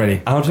 good, yeah,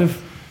 ready. Out of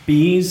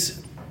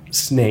bees,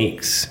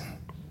 snakes,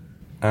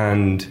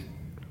 and...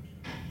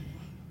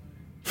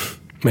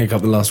 Make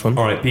up the last one.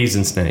 All right, bees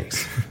and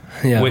snakes.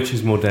 Yeah. Which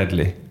is more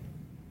deadly?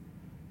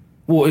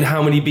 What?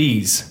 How many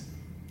bees?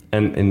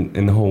 And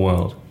in the whole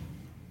world.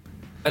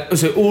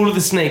 So all of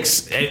the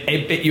snakes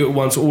bit you at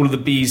once, all of the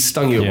bees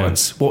stung you at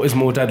once. What is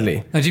more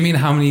deadly? Now, do you mean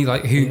how many,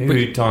 like,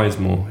 who dies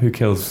more? Who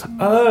kills?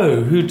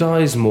 Oh, who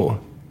dies more?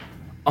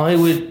 I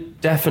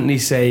would definitely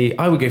say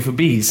I would go for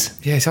bees.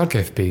 Yes, I'd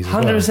go for bees as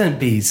 100%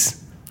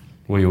 bees.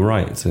 Well, you're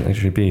right. It's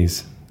actually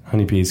bees.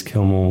 Honeybees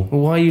kill more.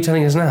 Well, why are you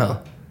telling us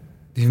now?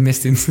 You've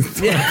missed him.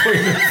 Sorry.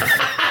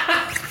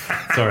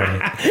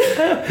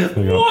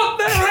 What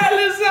the hell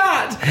is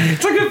that?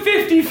 It's like a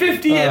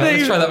 50-50.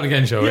 Let's try that one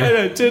again, shall we? Yeah,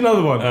 no, do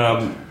another one.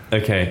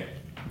 Okay.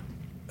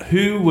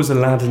 Who was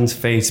Aladdin's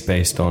face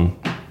based on?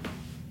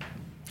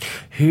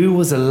 Who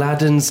was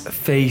Aladdin's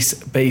face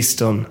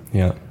based on?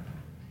 Yeah.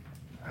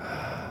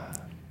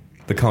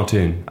 The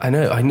cartoon. I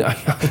know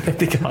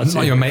the cartoon.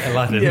 Not your mate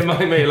Aladdin. Yeah,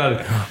 my mate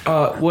Aladdin.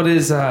 What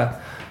is...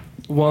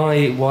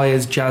 why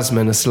is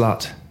Jasmine a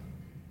slut?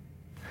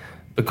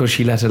 Because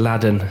she let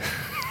Aladdin.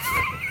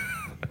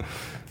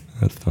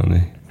 That's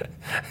funny.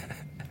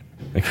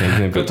 Okay,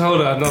 I got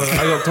told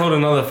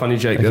another funny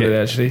joke the other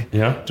day, actually. Yeah? Do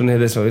you want to hear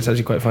this one? It's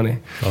actually quite funny.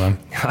 Go on.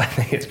 I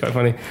think it's quite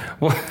funny.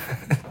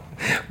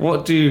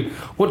 What do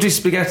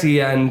spaghetti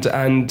and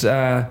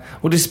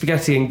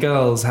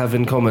girls have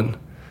in common?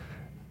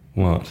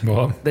 What?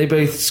 They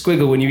both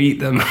squiggle when you eat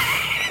them.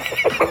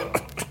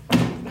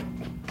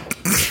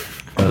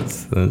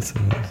 That's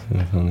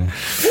funny.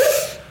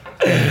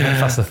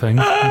 That's the thing.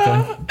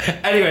 Okay.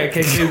 Anyway,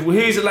 so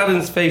who's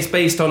Aladdin's face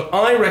based on?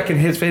 I reckon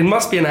his face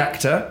must be an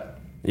actor.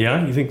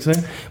 Yeah, you think so?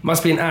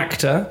 Must be an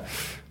actor.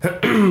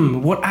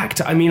 What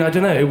actor? I mean, I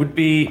don't know. It would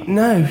be...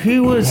 No,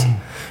 who was...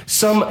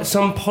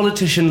 Some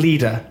politician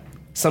leader.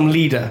 Some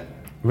leader.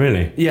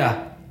 Really?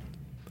 Yeah.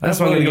 That's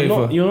what I'm going to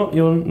go for.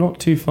 You're not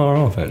too far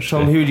off,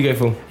 actually. Tom, who would you go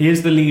for? He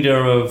is the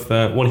leader of...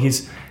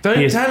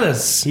 Don't tell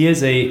us. He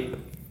is...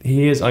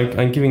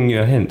 I'm giving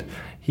you a hint.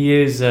 He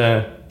is...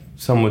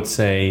 some would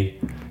say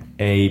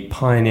a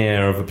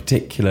pioneer of a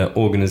particular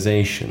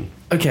organisation.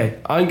 Okay,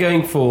 I'm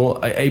going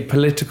for a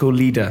political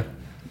leader.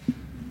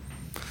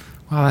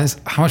 Wow,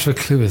 how much of a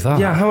clue is that?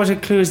 Yeah, how much of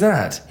a clue is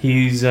that?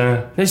 He's...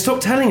 No,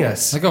 stop telling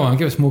us. Go on,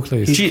 give us more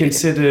clues. He's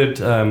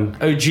considered...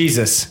 oh,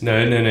 Jesus.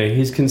 No.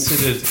 He's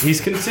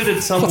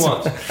considered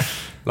somewhat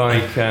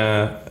like,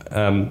 of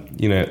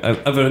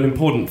an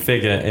important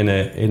figure in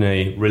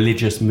a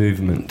religious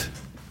movement.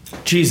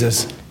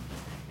 Jesus,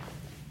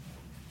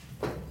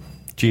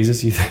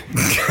 you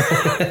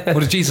think? What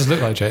does Jesus look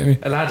like, Jamie?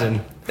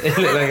 Aladdin. He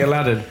looked like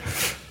Aladdin.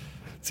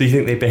 So you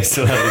think they based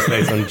Aladdin's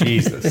face on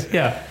Jesus?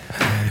 Yeah.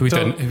 If we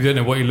don't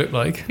know what you look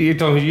like. You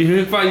go,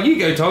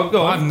 Tom.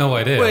 Go on. I have no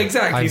idea. Well,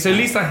 exactly. So at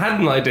least I had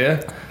an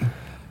idea.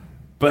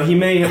 But he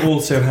may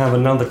also have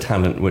another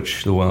talent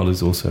which the world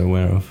is also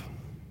aware of.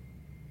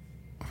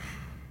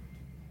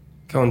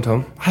 Go on,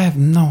 Tom. I have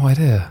no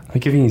idea. I'm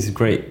giving you some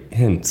great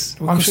hints.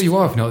 I'm sure you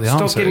are if you know what the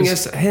answer is. Stop giving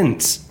us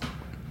hints.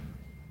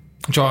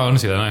 Joe, I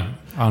honestly don't know.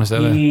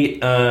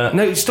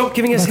 No, stop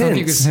giving us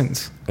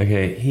hints.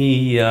 Okay,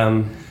 he...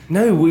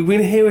 No, we're going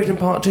to hear it in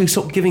part 2.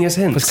 Stop giving us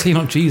hints. But it's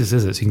clearly not Jesus,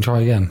 is it? So you can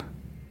try again.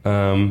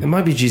 It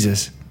might be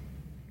Jesus.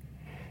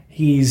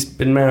 He's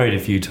been married a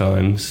few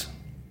times.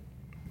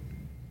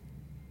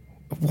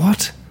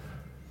 What?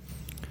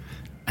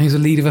 And he's a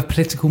leader of a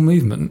political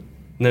movement?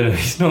 No,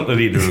 he's not the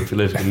leader of a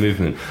political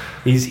movement.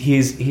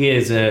 He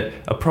is a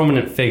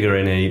prominent figure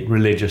in a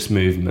religious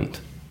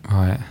movement.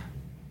 Right.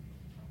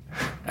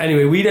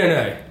 Anyway, we don't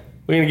know.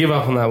 We're going to give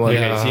up on that one.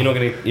 Okay, so you're not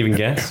going to even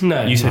guess?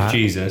 No. You said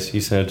Jesus.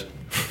 You said...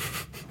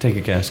 Take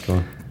a guess, go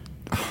on.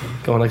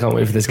 Go on, I can't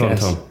wait for this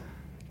guess.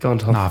 Go on,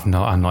 Tom.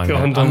 No, I'm not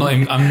even going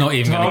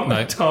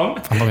to... Tom, I'm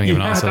not going to give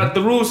an answer.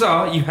 The rules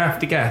are you have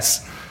to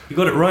guess. You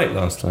got it right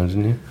last time,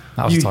 didn't you?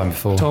 That was the time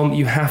before. Tom,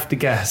 you have to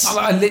guess.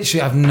 I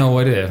literally have no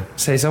idea.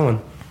 Say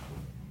someone.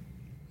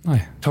 No.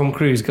 Tom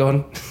Cruise, go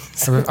on.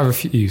 I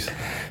refuse.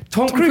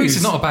 Tom Cruise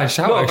is not a bad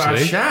shout, not actually. Not a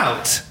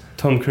bad shout.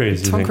 Tom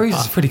Cruise, Tom Cruise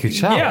is a pretty good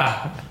shout.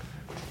 Yeah.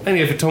 I'm going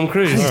to go for Tom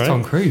Cruise. It's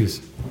Tom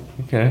Cruise.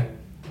 Okay.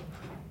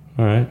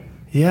 All right.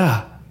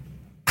 Yeah.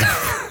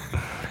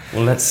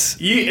 Well, let's...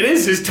 It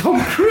is. It's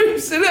Tom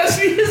Cruise. It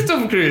actually is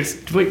Tom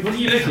Cruise. Wait, what are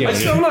you looking at? I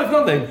still like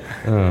nothing.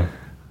 Oh.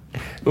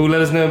 Well,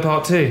 let us know in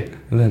part 2.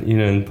 Let you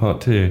know in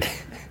part 2.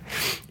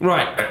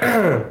 Right.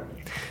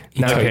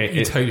 You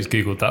totally just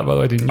Googled that, by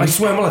the way, didn't you? I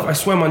swear my life. I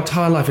swear my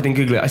entire life I didn't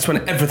Google it. I swear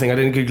on everything I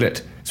didn't Google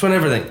it. I swear on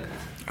everything.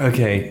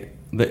 Okay,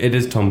 it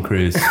is Tom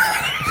Cruise.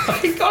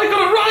 I got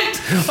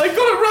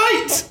it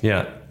right.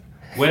 Yeah.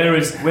 Where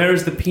is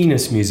the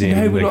penis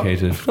museum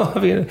located?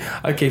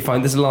 Okay,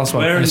 fine. This is the last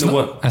one.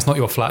 That's not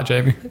your flat,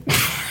 Jamie.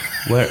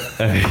 Where?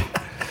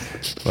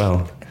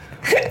 Well,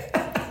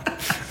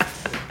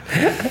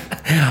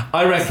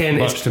 I reckon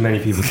much to many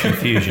people's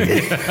confusion.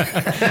 Is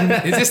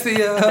this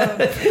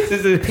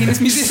the penis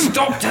museum?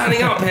 Stop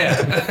turning up here.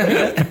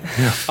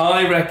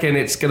 I reckon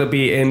it's going to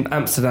be in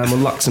Amsterdam or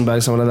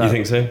Luxembourg, something like that.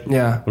 You think so?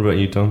 Yeah. What about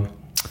you, Tom?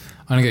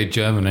 I'm going to go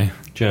Germany.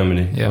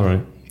 Germany. Yeah. All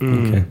right.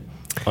 Okay.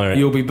 All right.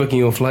 You'll be booking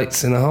your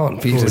flights in a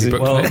heartbeat.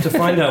 Well, to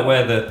find out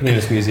where the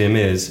penis museum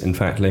is, in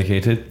fact,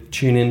 located,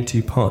 tune in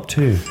to part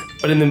 2.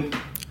 But in the...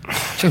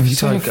 Jamie, you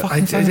turn your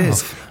fucking phone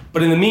off.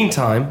 But in the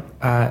meantime,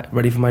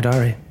 ready for my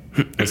diary?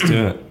 Let's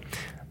do it.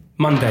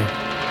 Monday.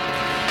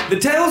 The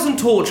tales and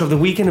torture of the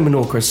weekend in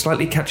Menorca is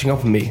slightly catching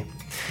up on me.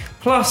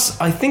 Plus,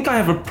 I think I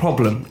have a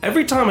problem.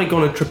 Every time I go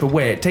on a trip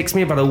away, it takes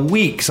me about a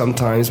week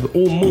sometimes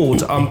or more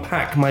to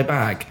unpack my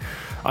bag.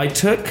 I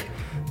took...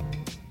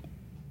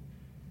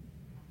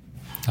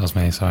 That was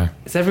me, sorry.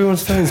 Is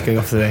everyone's phones going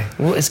off today?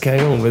 What is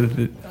going on with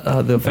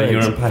the phones?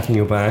 You're unpacking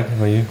your bag,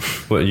 are you?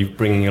 What, are you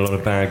bringing a lot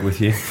of bag with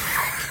you?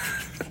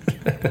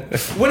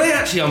 When I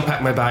actually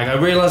unpack my bag, I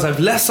realise I've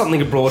left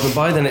something abroad, and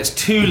by then it's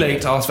too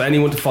late to ask for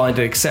anyone to find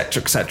it,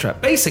 etc, etc.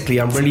 Basically,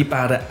 I'm really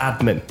bad at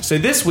admin. So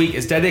this week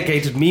is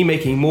dedicated to me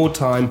making more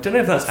time. Don't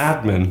know if that's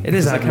admin. It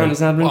is admin. Does that count as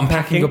admin? What,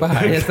 unpacking your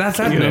bag? Yes, that's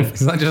admin.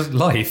 Is that just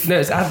life? No,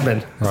 it's admin.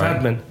 It's Right.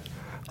 admin.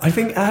 I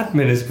think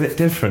admin is a bit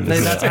different. No,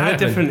 isn't that's it? I have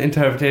admin. a different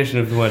interpretation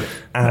of the word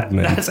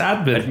admin. That's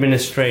admin.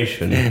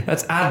 Administration.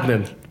 That's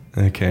admin.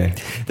 Okay.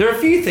 There are a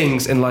few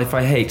things in life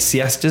I hate.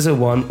 Siestas are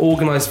one,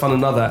 organised fun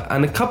another,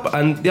 and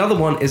the other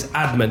one is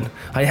admin.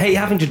 I hate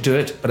having to do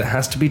it, but it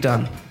has to be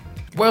done.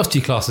 What else do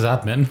you class as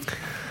admin?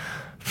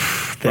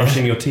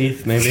 Brushing your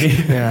teeth, maybe.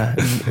 Yeah.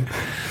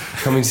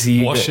 Coming to see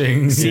you.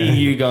 Washing. Seeing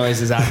you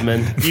guys as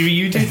admin.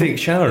 You do think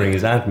showering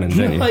is admin,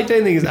 don't you? No, I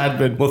don't think it's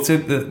admin. Well, so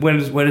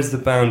where does the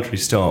boundary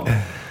stop?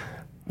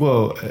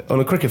 Well, on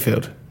a cricket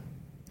field.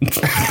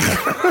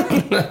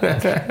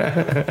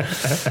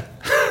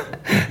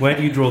 Where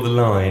do you draw the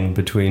line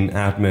between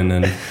admin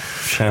and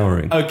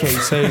showering? Okay,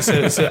 so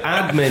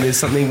admin is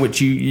something which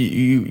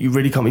you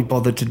really can't be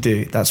bothered to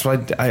do. That's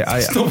what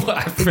I Stop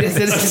admin.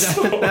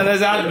 That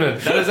is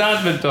admin. That is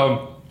admin,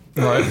 Tom.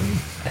 Right.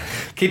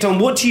 Okay, Tom,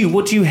 what do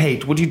you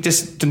hate? What do you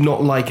just do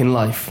not like in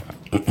life?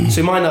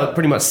 So mine are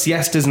pretty much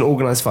siestas and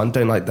organised fun.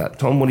 Don't like that.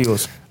 Tom, what are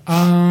yours?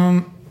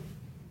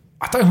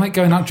 I don't like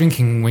going out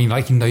drinking when you know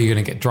you're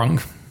going to get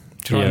drunk.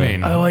 Do you know what I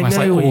mean? Oh, I It's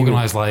know like what you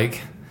organised,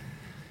 like...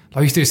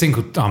 I used to do this thing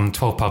called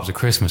 12 pubs at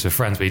Christmas with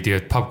friends where you do a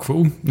pub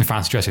crawl. In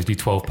fancy dress, you do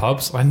 12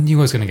 pubs. I knew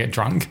I was going to get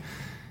drunk.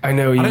 I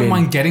know what you I don't mean.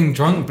 mind getting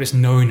drunk, but it's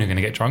knowing you're going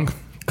to get drunk.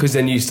 Because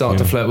then you start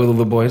to flirt with all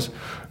the boys.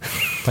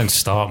 Don't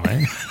start,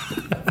 mate.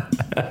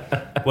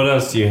 What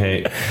else do you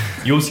hate?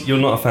 You're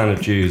not a fan of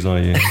Jews, are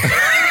you?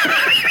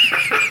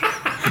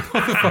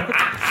 What the fuck?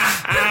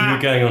 You were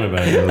going on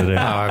about it the other day.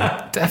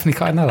 I definitely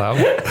can't know that.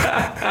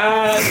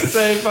 It's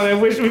so funny. I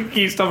wish we could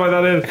keep stuff like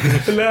that in.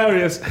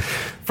 Hilarious.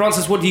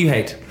 Francis, what do you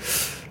hate?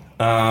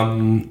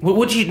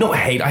 What do you not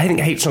hate? I think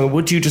hate something.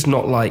 What do you just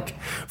not like?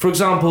 For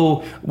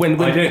example, when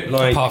I don't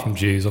like... Apart from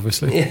Jews,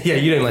 obviously. Yeah,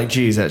 you don't like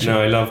Jews, actually.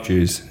 No, I love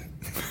Jews.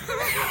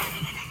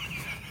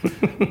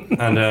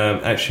 And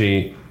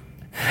actually,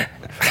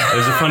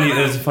 there's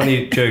a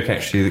funny joke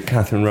actually that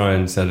Catherine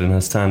Ryan said in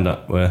her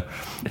stand-up where,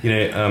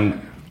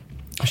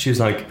 she was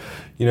like,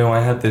 I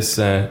had this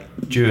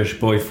Jewish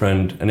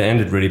boyfriend and it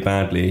ended really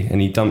badly, and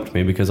he dumped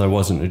me because I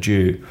wasn't a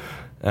Jew.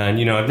 And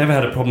I've never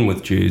had a problem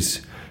with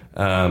Jews,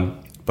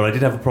 but I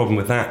did have a problem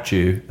with that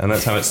Jew, and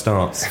that's how it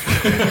starts. It's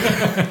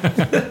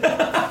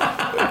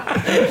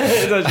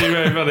actually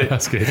very funny.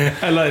 That's good.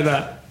 I like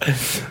that.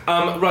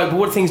 Right, but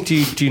what things do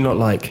you not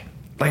like?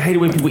 Like, I hate it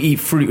when people eat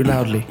fruit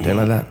loudly. Don't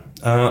like that.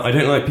 I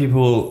don't like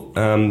people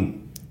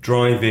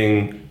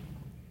driving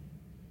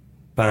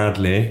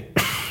badly.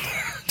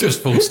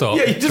 Just full stop.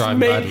 Yeah, he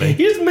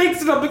just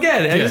makes it up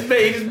again. He just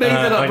made it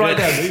up right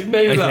now. He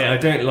made it up. I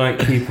don't like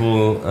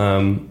people.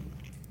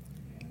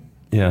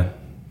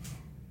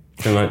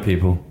 Don't like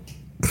people.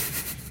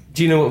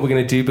 Do you know what we're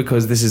going to do?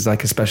 Because this is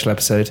like a special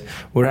episode.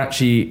 We're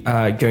actually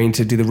going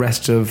to do the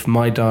rest of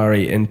my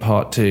diary in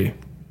part 2.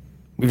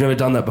 We've never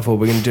done that before.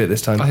 We're going to do it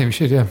this time. I think we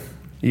should, yeah.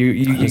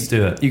 Let's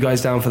do it. You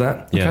guys down for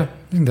that? Yeah. Okay,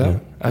 we can do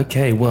that.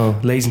 Okay, well,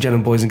 ladies and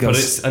gentlemen, boys and girls.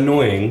 But it's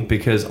annoying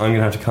because I'm going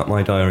to have to cut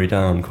my diary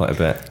down quite a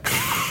bit.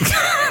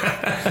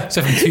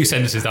 So from 2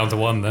 sentences down to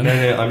 1 then. No,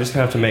 I'm just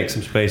going to have to make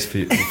some space for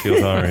your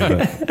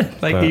diary.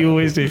 Like you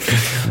always do.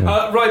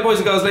 Right, boys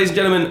and girls, ladies and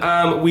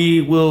gentlemen,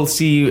 we will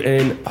see you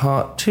in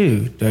part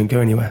 2. Don't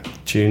go anywhere.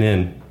 Tune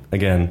in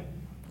again.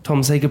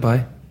 Tom, say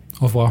goodbye.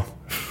 Au revoir.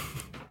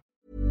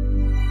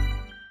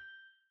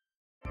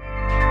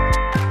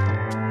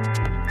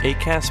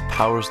 Acast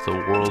powers the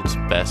world's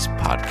best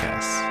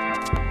podcasts.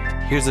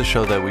 Here's a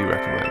show that we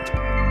recommend.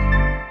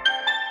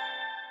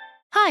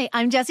 Hi,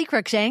 I'm Jessie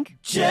Cruikshank.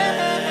 Jessie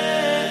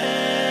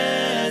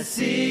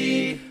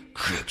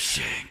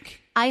Cruikshank.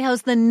 I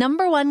host the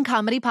 #1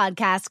 comedy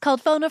podcast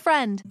called Phone a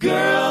Friend.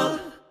 Girl,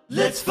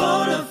 let's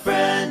phone a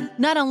friend.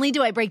 Not only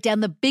do I break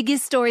down the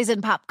biggest stories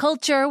in pop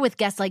culture with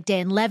guests like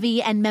Dan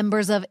Levy and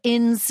members of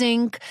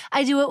NSYNC,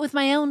 I do it with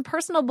my own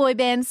personal boy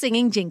band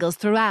singing jingles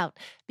throughout.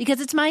 Because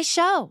it's my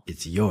show.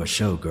 It's your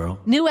show, girl.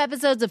 New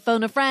episodes of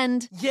Phone a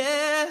Friend.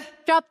 Yeah.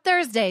 Drop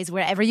Thursdays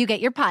wherever you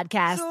get your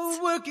podcasts.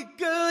 So work it,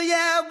 girl,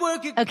 yeah,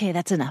 work it. Okay,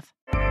 that's enough.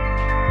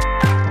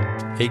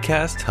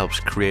 Acast helps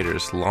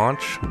creators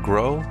launch,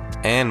 grow,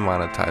 and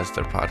monetize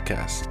their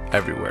podcasts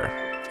everywhere.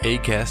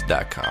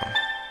 Acast.com.